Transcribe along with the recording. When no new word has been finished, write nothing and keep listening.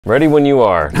Ready when you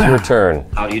are. It's your turn.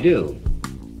 How do you do?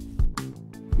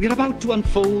 We're about to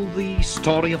unfold the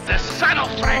story of the son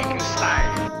of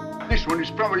Frankenstein. This one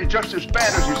is probably just as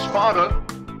bad as his father.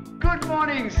 Good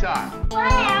morning, son. Well,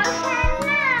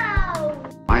 hello.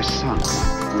 My son,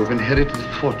 you have inherited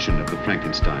the fortune of the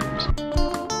Frankensteins.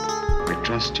 I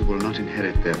trust you will not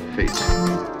inherit their fate.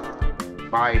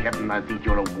 By heaven, I think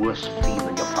you're a worse fiend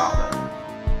than your father.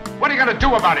 What are you going to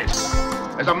do about it?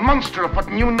 There's a monster afoot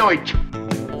and you know it.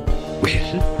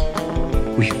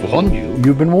 Well, we've warned you.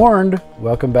 You've been warned.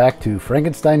 Welcome back to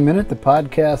Frankenstein Minute, the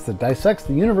podcast that dissects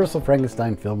the Universal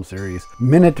Frankenstein film series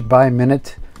minute by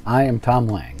minute. I am Thom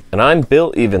Lang. And I'm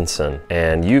Bill Evenson,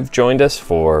 and you've joined us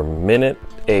for minute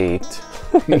 8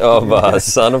 of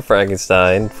Son of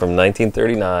Frankenstein from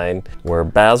 1939, where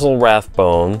Basil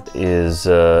Rathbone is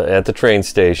at the train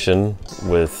station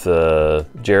with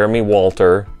Jeremy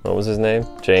Walter. What was his name?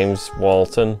 James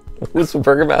Walton. Who's the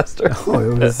Burgermaster?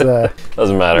 Oh, it was.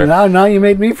 Doesn't matter. Now you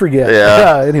made me forget.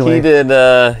 Yeah. Anyway, he did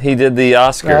the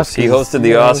Oscars. He hosted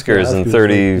the Oscars in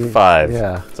 35.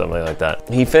 Yeah. Something like that.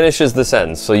 He finishes the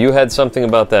sentence. So you had something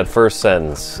about that first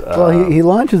sentence. Well, he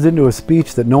launches into a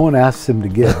speech that no one asks him to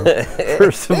give.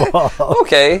 First of all.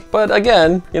 Okay, but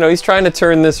again, he's trying to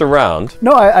turn this around.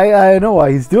 No, I know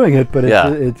why he's doing it, but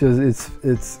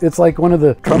it's like one of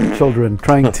the Trump children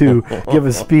trying to give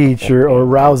a speech or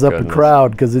rouse up a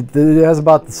crowd, because it has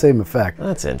about the same effect.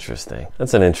 That's interesting.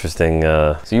 That's an interesting.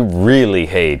 So you really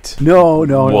hate? No,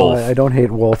 Wolf. I don't hate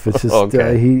Wolf. It's just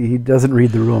Okay. He doesn't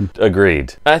read the room.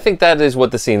 Agreed. I think that is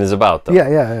what the scene is about, though.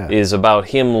 Yeah. Is about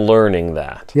him learning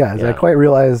that. Yeah, I quite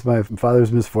realized my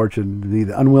father's misfortune,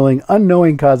 the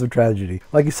unknowing cause of tragedy.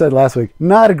 Like you said last week,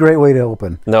 not a great way to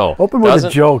open. No. Open with a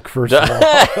joke, first of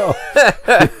all.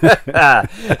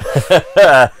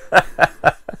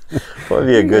 Would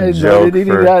be a good joke.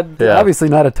 Obviously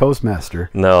not a Toastmaster.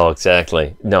 No,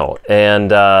 exactly. No,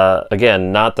 and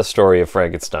again, not the story of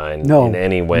Frankenstein in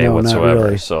any way whatsoever. Not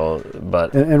really. So,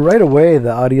 but and right away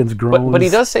the audience groans. But he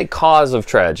does say cause of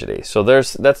tragedy. So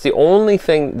that's the only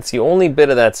thing. It's the only bit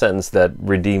of that sentence that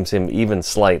redeems him even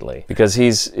slightly, because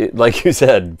he's, like you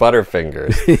said,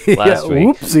 Butterfingers last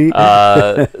week.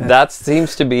 Whoopsie. That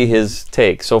seems to be his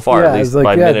take so far, at least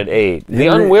by minute 8. The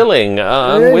unwilling,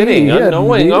 unwitting,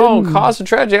 unknowing. Cause of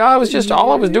tragedy.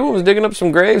 All I was doing was digging up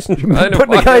some graves and trying to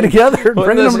putting the guy together and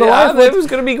bringing him to life. It was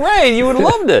going to be great. You would have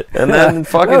loved it. And then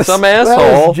fucking some asshole.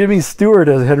 That was Jimmy Stewart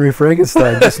as Henry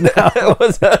Frankenstein just now.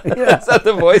 Is that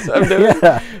the voice I'm doing?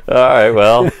 Yeah. All right.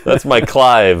 Well, that's my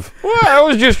Clive. Well, I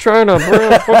was just trying to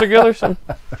put together some.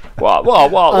 Well, no,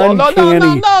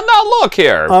 look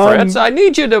here, Fritz. I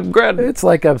need you to grab. It's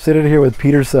like I'm sitting here with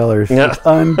Peter Sellers. Yeah. It's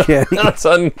uncanny. That's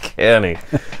uncanny.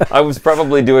 I was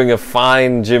probably doing a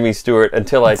fine Jimmy Stewart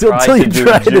until I tried to do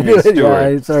Jimmy Stewart.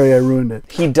 Yeah, sorry, I ruined it.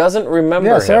 He doesn't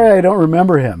remember him. Sorry, I don't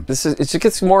remember him. It just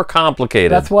gets more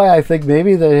complicated. That's why I think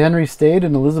maybe that Henry stayed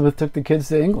and Elizabeth took the kids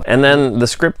to England. And then the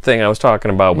script thing I was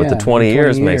talking about with the 20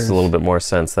 years makes a little bit more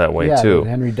sense that way too.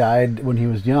 Henry died when he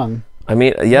was young. I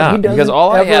mean, because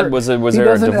all I had was a divorce. He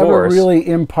doesn't ever really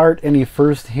impart any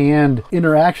first-hand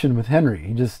interaction with Henry.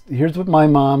 He just, here's what my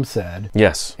mom said.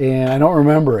 Yes. And I don't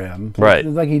remember him. Right.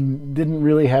 It's like he didn't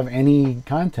really have any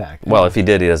contact. Well, if he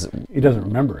did, he doesn't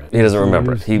remember it. He doesn't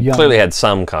remember it. He clearly had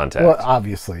some contact. Well,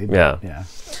 obviously. Yeah.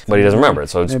 But he doesn't remember it,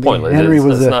 so it's pointless.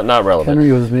 It's not relevant.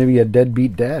 Henry was maybe a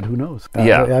deadbeat dad. Who knows?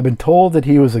 I've been told that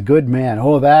he was a good man.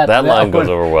 Oh, that line goes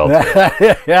over well.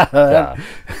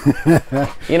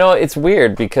 It's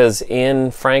weird because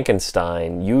in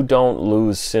Frankenstein, you don't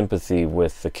lose sympathy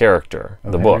with the character,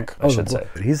 the book, I should say.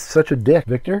 He's such a dick,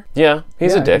 Victor. Yeah,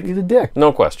 he's a dick. He's a dick.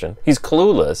 No question. He's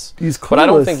clueless. But I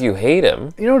don't think you hate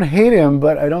him. You don't hate him,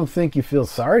 but I don't think you feel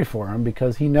sorry for him,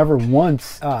 because he never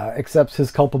once accepts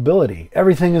his culpability.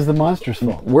 Everything is the monster's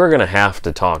fault. We're going to have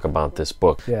to talk about this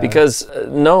book because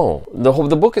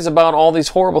the book is about all these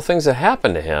horrible things that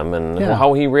happen to him and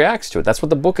how he reacts to it. That's what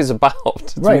the book is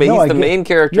about. He's the main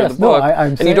character of the book,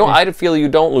 I feel you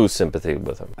don't lose sympathy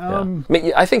with him.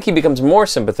 I think he becomes more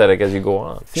sympathetic as you go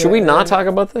on. Should we not talk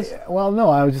about this? Well, no,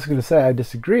 I was just going to say I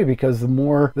disagree, because the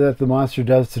more that the monster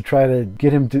does to try to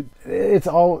get him to,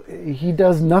 he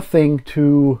does nothing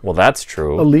to. Well, that's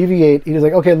true. Alleviate. He's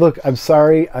like, okay, look, I'm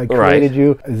sorry, I created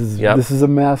you. This is a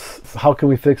mess. How can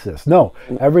we fix this? No,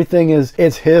 everything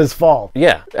it's his fault.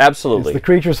 Yeah, absolutely. It's the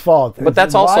creature's fault. But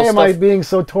that's also why am I being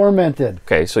so tormented?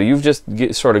 Okay, so you've just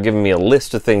sort of given me a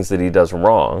list of things that he does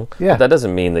wrong. Yeah. But that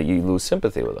doesn't mean that you lose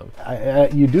sympathy with him.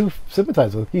 You do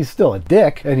sympathize with him. He's still a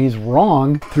dick, and he's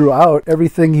wrong throughout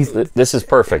everything he's. This is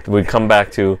perfect. We come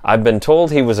back to, I've been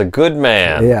told he was a good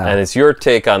man. Yeah. And it's your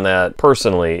take on that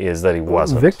personally is that he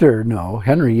wasn't. Victor, no.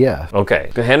 Henry, yeah. Okay.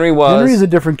 Henry was. Henry's a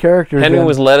different character. Henry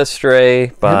was led astray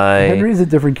by. Henry's a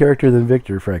different character than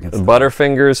Victor Frankenstein.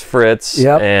 Butterfingers, Fritz,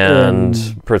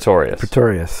 and Pretorius.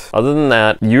 Pretorius. Other than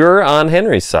that, you're on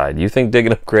Henry's side. You think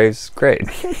digging up graves is great.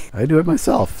 I do it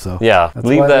myself, so. Yeah,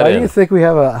 leave that in. Why do you think we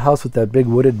have a house with that big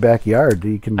wooded backyard?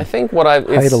 You can hide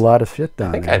a lot of shit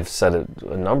down there. I think I've said it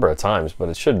a number of times, but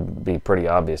it should be pretty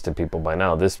obvious to people by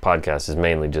now. This podcast is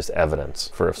mainly just evidence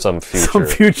for some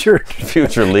future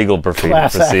legal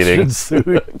proceeding.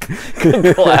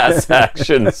 Class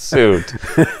action suit.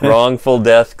 Wrongful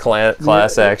death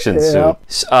class action suit.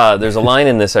 There's a line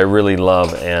in this I really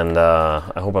love, and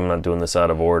I hope I'm not doing this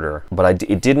out of order, but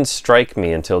it didn't strike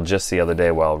me until just the other day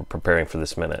while preparing for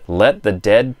this minute. Let the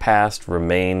dead past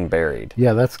remain buried.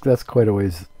 Yeah, that's quite a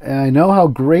ways. And I know how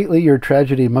greatly your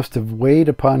tragedy must have weighed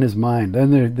upon his mind.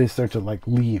 Then they start to like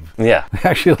leave. Yeah.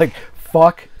 Actually, like,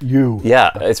 fuck you.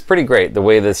 Yeah, it's pretty great the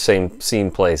way this same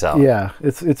scene plays out. Yeah,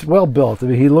 it's well built. I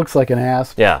mean, he looks like an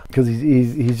ass. Yeah. Because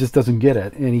he just doesn't get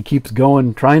it, and he keeps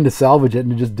going, trying to salvage it,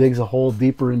 and it just digs a hole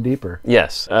deeper and deeper.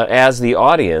 Yes. As the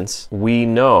audience, we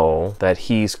know that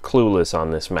he's clueless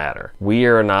on this matter. We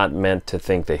are not meant to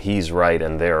think that he's right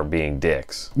and they're being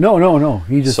dicks. No.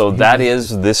 That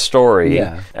is this story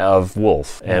of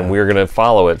Wolf, and we're going to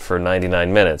follow it for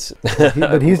 99 minutes.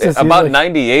 But he's just about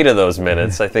 98 of those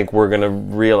minutes, I think we're going to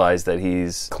realize that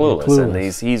he's clueless. And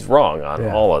he's wrong on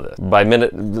all of this. By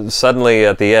suddenly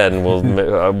at the end,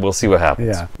 we'll see what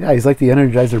happens. Yeah, he's like the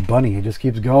Energizer Bunny. He just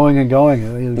keeps going and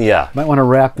going. Yeah, might want to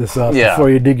wrap this up before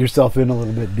you dig yourself in a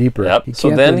little bit deeper. Yep.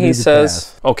 So then he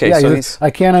says, "Okay, so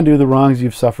I can't undo the wrongs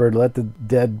you've suffered. Let the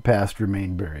dead past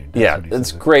remain buried."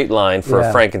 It's a great line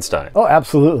for Frankenstein. Oh,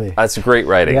 absolutely. That's great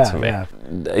writing to me. Yeah.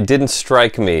 It didn't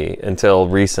strike me until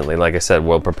recently, like I said,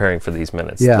 while preparing for these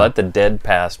minutes. Yeah. Let the dead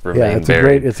past remain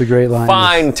buried. It's a great line.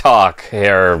 Fine talk,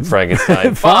 Herr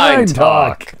Frankenstein. Fine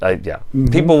talk.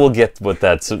 People will get what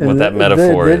that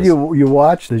metaphor is. Then you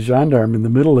watch the gendarme in the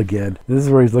middle again. This is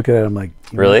where he's looking at him like,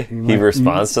 really? He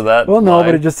responds to that? Well, no,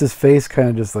 but it just his face kind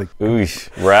of just like... Oosh,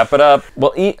 wrap it up.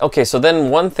 Well, okay, so then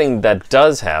one thing that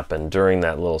does happen during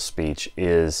that little speech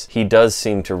is he does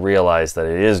seem to realize that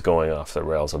it is going off the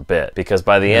rails a bit, because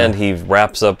by the end he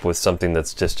wraps up with something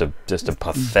that's just a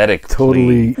pathetic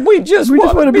plea. We just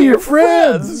want to be your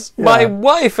friends. Yeah. My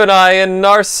wife and I and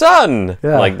our son.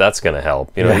 Yeah. Like, that's going to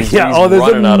help. You know, he's there's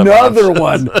another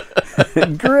one.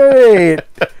 Great.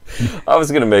 I was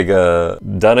going to make a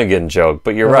Dunnigan joke,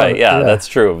 but you're right. Yeah, that's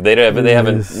true. They haven't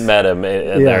met him.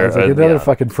 It's like another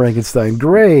fucking Frankenstein.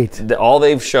 Great. All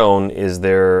they've shown is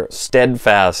their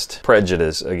steadfast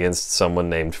prejudice against someone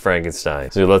named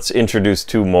Frankenstein. So let's introduce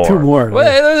two more.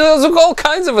 Well, there's all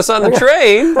kinds of us on the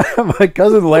train. My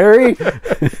cousin Larry.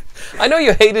 I know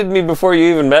you hated me before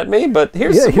you even met me, but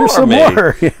here's some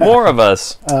more. Yeah. More of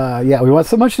us. We want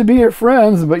so much to be your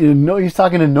friends, but he's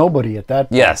talking to nobody at that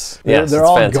point. Yes, they're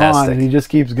all gone, and he just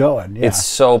keeps going. Yeah. It's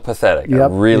so pathetic. I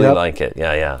really like it.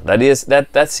 Yeah.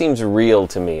 That seems real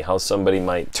to me. How somebody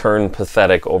might turn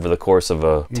pathetic over the course of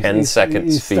a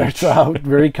 10-second speech. He starts out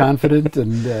very confident,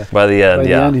 and by the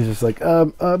end, he's just like,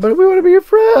 "But we want to be your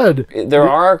friend." There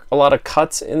are a lot of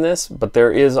cuts in this, but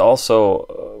there is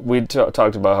also we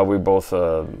talked about how we both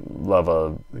love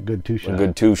a good two-shot. A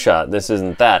good two-shot. This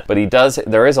isn't that, but he does.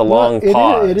 There is a long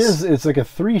pause. It is. It's like a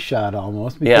three-shot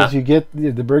almost, because you get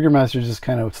the Burgermeister's just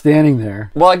kind of standing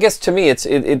there. Well, I guess to me,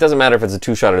 it doesn't matter if it's a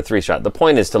two-shot or a three-shot. The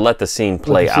point is to let the scene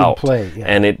play out,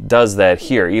 and it does that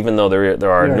here. Even though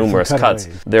there are numerous cuts,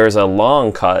 there's a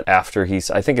long cut after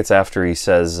I think it's after he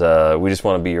says, "We just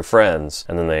want to be your friends,"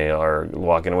 and then they are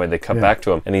walking away. They cut back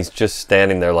to him, and he's just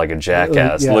standing there like a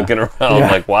jackass, looking around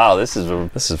like, "Wow, this is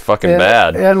fucking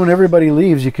bad." And when everybody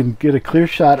leaves, you can get a clear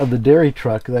shot of the dairy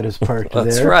truck that is parked there.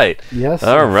 That's right. Yes.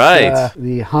 All right.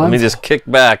 Let me just kick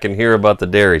back and hear about the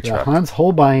dairy truck. Hans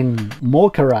Holbein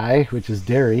Molkerei, which is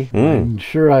dairy. I'm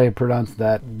sure I pronounced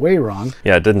that way wrong.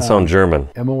 Yeah, it didn't sound German.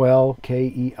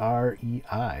 Molkerei.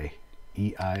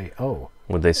 EIO.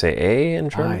 Would they say A in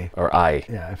German? I. Or I?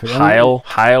 Yeah. Heil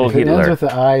Hitler. If it ends with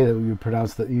the I,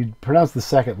 that you'd pronounce the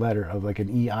second letter of like an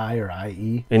EI or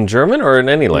IE. In German or in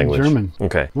any language? In German.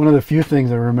 Okay. One of the few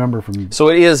things I remember from. So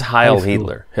it is Heil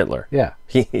Hitler. Yeah.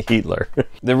 Hitler.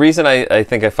 The reason I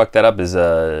think I fucked that up is, you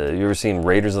ever seen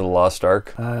Raiders of the Lost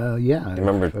Ark? Yeah. You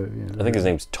remember? I think his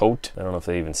name's Tote. I don't know if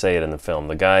they even say it in the film.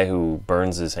 The guy who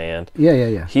burns his hand.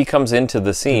 Yeah. He comes into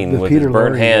the scene with his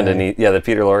burned hand, and the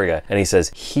Peter Lorre guy, and he says,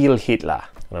 "Heil Hitler."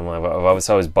 And I'm like, it's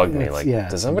always bugged me. Like,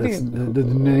 does somebody?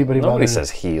 Nobody says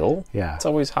heel. Yeah. It's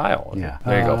always Heil. Yeah.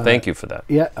 There you go. Thank you for that.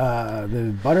 Yeah.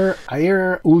 The butter,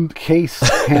 Eier und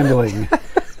Käse handling.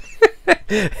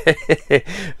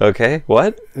 Okay,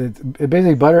 what? It's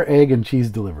basically butter, egg, and cheese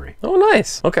delivery. Oh,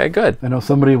 nice. Okay, good. I know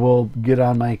somebody will get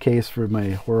on my case for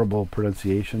my horrible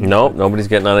pronunciation. Nope, nobody's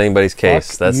getting on anybody's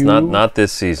case. That's you not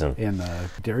this season. And the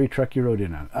dairy truck you rode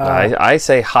in on. I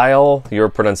say Heil your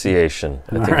pronunciation.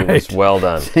 I think it was well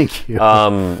done. Thank you.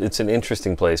 It's an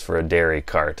interesting place for a dairy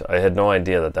cart. I had no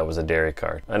idea that was a dairy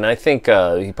cart. And I think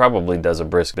he probably does a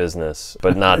brisk business,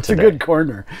 but not it's today. a good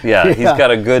corner. Yeah, he's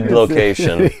got a good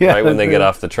location right when they get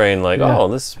off the train. Like, yeah. oh,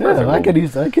 this is perfect. Yeah,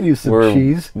 I could use some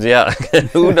cheese. Yeah,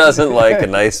 who doesn't like a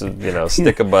nice,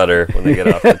 stick of butter when they get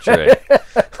off the train?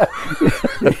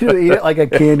 You should eat it like a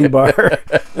candy bar.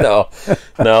 No,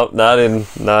 not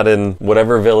in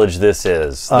whatever village this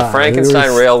is. The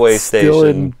Frankenstein railway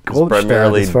station is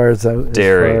primarily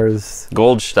dairy.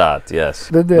 Goldstadt,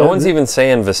 yes. No one's even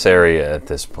saying Visaria at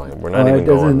this point. We're not even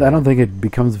going. I don't think it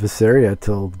becomes Visaria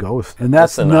till Ghost, and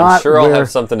that's Listen, not. I'm sure I'll have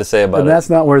something to say about it. And that's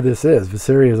not where this is.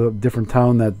 Visaria is a different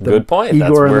town. Good point.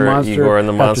 That's where Igor and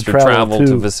the monster travel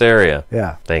to Visaria.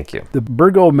 Yeah. Thank you. The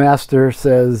burgomaster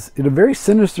says in a very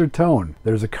sinister tone,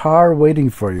 "There's a car waiting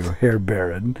for you, Herr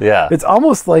Baron." Yeah. It's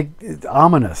almost like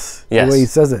ominous the way he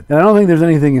says it. And I don't think there's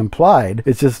anything implied.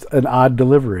 It's just an odd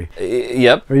delivery.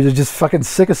 Yep. Or he's just fucking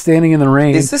sick of standing in the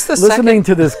rain. Is this the listening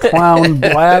to this clown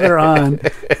blather on?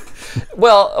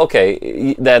 Well,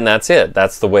 okay, then that's it.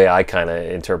 That's the way I kind of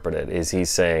interpret it. Is he's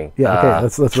saying, "Yeah,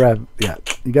 okay, let's wrap. Yeah,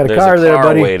 you got a there's car there,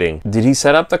 buddy. Waiting. Did he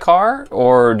set up the car,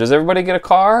 or does everybody get a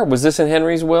car? Was this in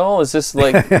Henry's will? Is this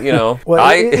like well,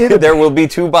 there will be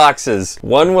two boxes.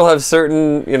 One will have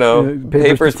certain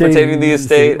papers pertaining to the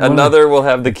estate. Another will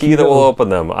have the key that will open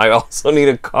them. I also need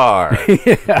a car."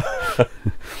 Yeah.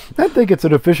 I think it's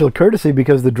an official courtesy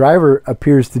because the driver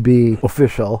appears to be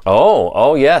official.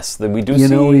 Oh yes, we do.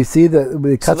 We see that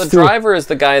it cuts. So the driver is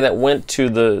the guy that went to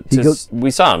the.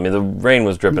 We saw him. The rain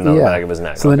was dripping down the back of his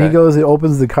neck. So then he goes. He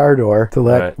opens the car door to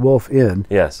let Wolf in.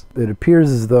 Yes. It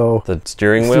appears as though the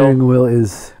steering wheel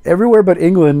is everywhere but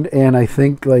England, and I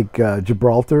think like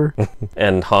Gibraltar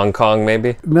and Hong Kong,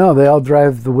 maybe. No, they all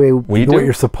drive the way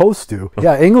you're supposed to.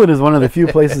 Yeah, England is one of the few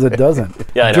places that doesn't.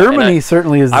 Yeah, Germany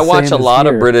certainly is. I watch a lot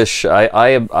of British.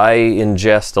 I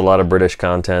ingest a lot of British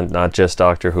content, not just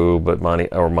Doctor Who, but Monty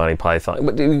Python.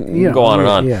 But go on and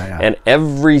on. Yeah. And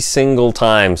every single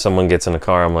time someone gets in a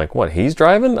car, I'm like, "What? He's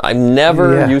driving?" I'm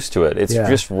never used to it. It's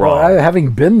just wrong. Well,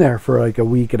 having been there for like a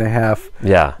week and a half,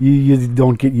 you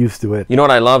don't get used to it. You know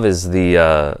what I love is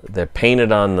they're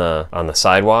painted on the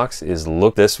sidewalks is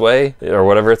 "Look this way" or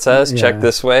whatever it says. Check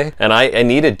this way. And I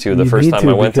needed to the first time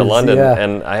I went to London,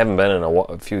 and I haven't been in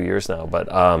a few years now. But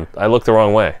I looked the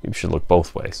wrong way. You should look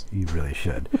both ways. You really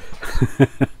should.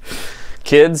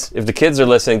 Kids, if the kids are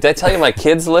listening, did I tell you my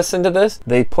kids listen to this?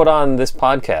 They put on this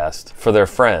podcast for their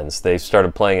friends. They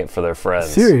started playing it for their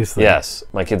friends. Seriously? Yes.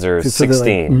 My kids are 16.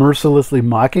 They're, like, mercilessly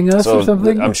mocking us or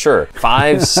something? I'm sure.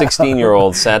 5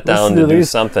 16-year-olds sat down to do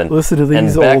something. Listen to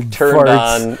these and old Beck turned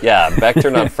farts. Beck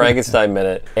turned on Frankenstein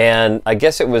Minute. And I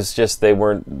guess it was just they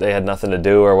had nothing to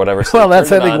do or whatever. So well,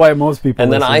 that's I think why most people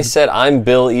And then listen. I said, "I'm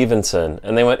Bill Evenson."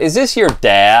 And they went, "Is this your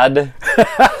dad?"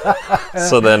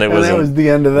 So then it was the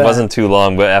end of that. Wasn't too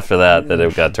long, but after that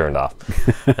it got turned off.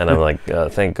 And I'm like,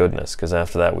 thank goodness, because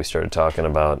after that we started talking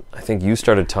about, I think you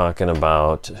started talking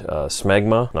about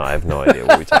smegma. No, I have no idea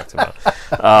what we talked about.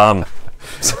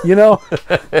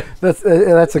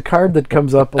 That's a card that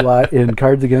comes up a lot in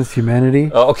Cards Against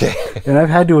Humanity. Oh, okay. And I've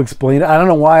had to explain it. I don't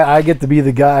know why I get to be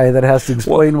the guy that has to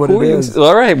explain what it is.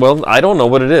 All right, well, I don't know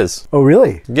what it is. Oh,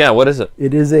 really? Yeah, what is it?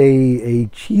 It is a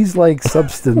cheese-like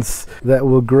substance that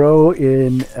will grow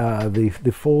in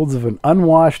the folds of an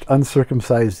unwashed,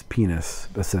 uncircumcised penis,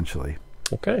 essentially.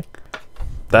 Okay.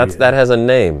 That has a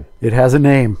name. It has a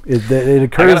name. It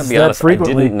occurs that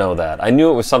frequently. I didn't know that. I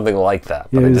knew it was something like that.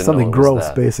 But it I was didn't something know it was gross,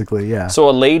 that. basically, yeah. So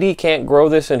a lady can't grow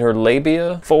this in her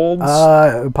labia folds?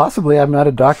 Possibly. I'm not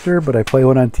a doctor, but I play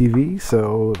one on TV,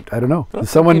 so I don't know. Well,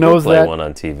 Someone knows that. You don't play one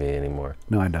on TV anymore.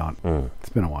 No, I don't. It's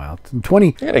been a while.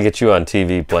 20. I gotta get you on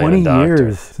TV playing a doctor. 20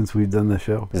 years since we've done the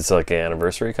show. It's like an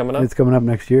anniversary coming up? It's coming up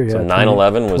next year, yeah. So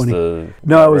 9/11 was the...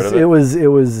 No, it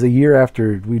was a year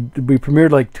after. We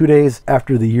premiered like 2 days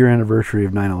after the year anniversary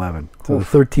of 9/11. So the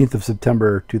 13th of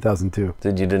September, 2002.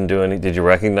 Did you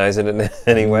recognize it in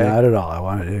any way? Not at all. I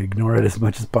wanted to ignore it as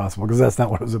much as possible because that's not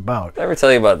what it was about. Did I ever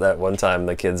tell you about that one time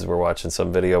the kids were watching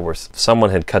some video where someone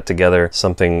had cut together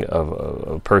something of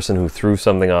a person who threw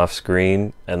something off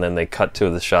screen, and then they cut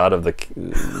to the shot of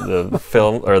the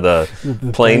film or the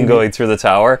plane going through the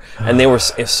tower, and they were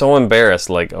so embarrassed,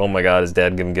 like, "Oh my God, is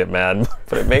Dad gonna get mad?"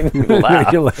 But it made me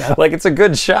laugh. Like, it's a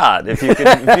good shot if you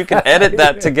can edit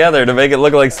that together to make it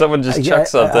look like someone just just chucked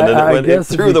something and it went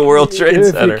through the World Trade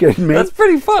Center. That's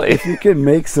pretty funny. If you can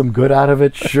make some good out of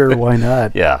it, sure, why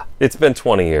not? Yeah, it's been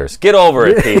 20 years. Get over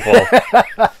it, people.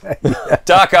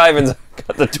 Doc Ivins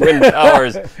got the Twin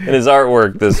Towers in his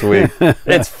artwork this week.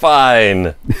 It's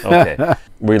fine. Okay.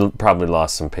 We probably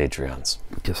lost some Patreons.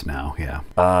 Just now, yeah.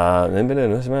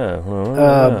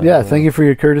 Yeah, thank you for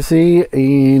your courtesy.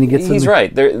 And he gets He's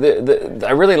right.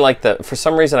 I really like that. For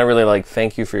some reason, I really like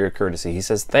thank you for your courtesy. He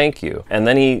says thank you. And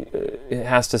then he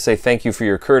has to say thank you for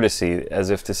your courtesy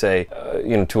as if to say,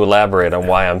 to elaborate on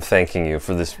why I'm thanking you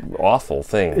for this awful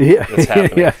thing that's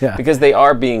happening. Because they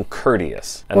are being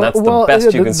courteous. And that's the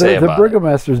best you can say about it. The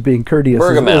burgomaster is being courteous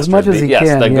as much as he can. Yes,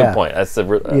 that's a good point. That's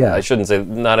I shouldn't say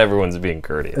not everyone's being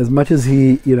courteous. As much as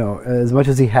he, as much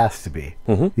as he has to be.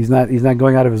 Mm-hmm. He's not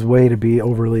going out of his way to be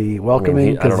overly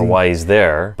welcoming. I don't know why he's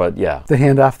there, but yeah. To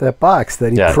hand off that box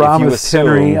that he promised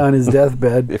Henry on his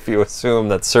deathbed. If you assume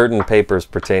that certain papers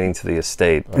pertaining to the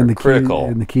estate are critical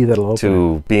and the key that'll open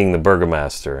to being the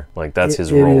burgomaster, like that's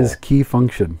his role. It is key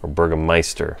function. Or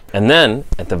burgomeister. And then,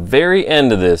 at the very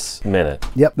end of this minute.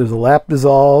 Yep, there's a lap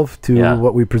dissolve to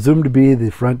what we presume to be the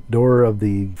front door of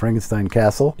the Frankenstein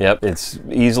castle. Yep, it's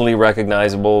easily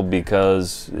recognizable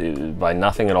because by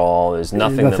nothing at all, there's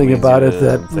nothing about it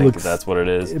that think that's what it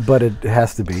is. But it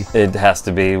has to be. It has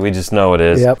to be. We just know it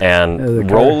is. Yep.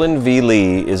 And Roland V.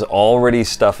 Lee is already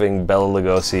stuffing Bela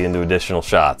Lugosi into additional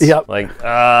shots. Yep. Like,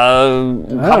 how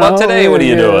about today? What are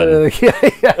you doing?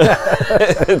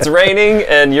 It's raining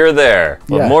and you're there.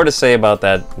 But more to say about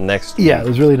that next week. Yeah,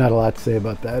 there's really not a lot to say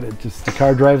about that. It just, the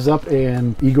car drives up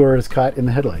and Igor is caught in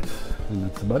the headlights. And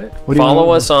that's about it. Follow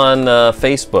us on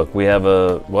Facebook. We have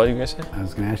what are you guys saying? I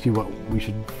was going to ask you what we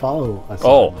should follow us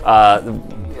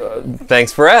on.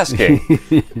 Thanks for asking.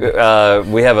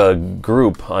 We have a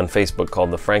group on Facebook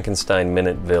called the Frankenstein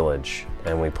Minute Village.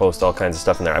 And we post all kinds of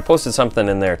stuff in there. I posted something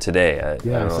in there today. I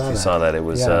don't know if you saw that. It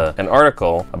was an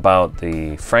article about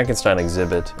the Frankenstein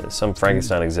exhibit, some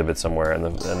Frankenstein exhibit somewhere, and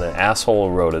the asshole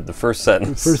wrote it. The first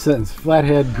sentence.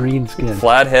 Flathead, green skin.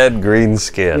 Flathead, green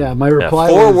skin. Yeah, my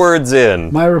reply was 4 words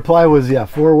in. My reply was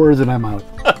 4 words and I'm out.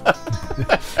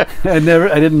 I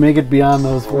didn't make it beyond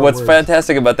those 4 What's words.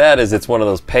 fantastic about that is it's one of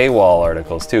those paywall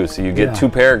articles too. So you get 2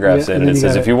 paragraphs in, and it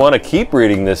says if you want to keep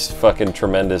reading this fucking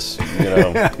tremendous,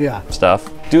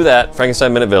 stuff, do that.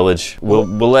 Frankenstein Minute Village. We'll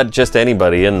let just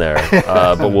anybody in there,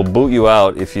 but we'll boot you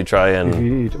out if you try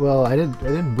and. Well, I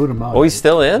didn't boot him out. Oh, he's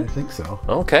still in? I think so.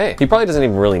 Okay. He probably doesn't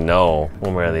even really know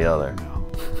one way or the other.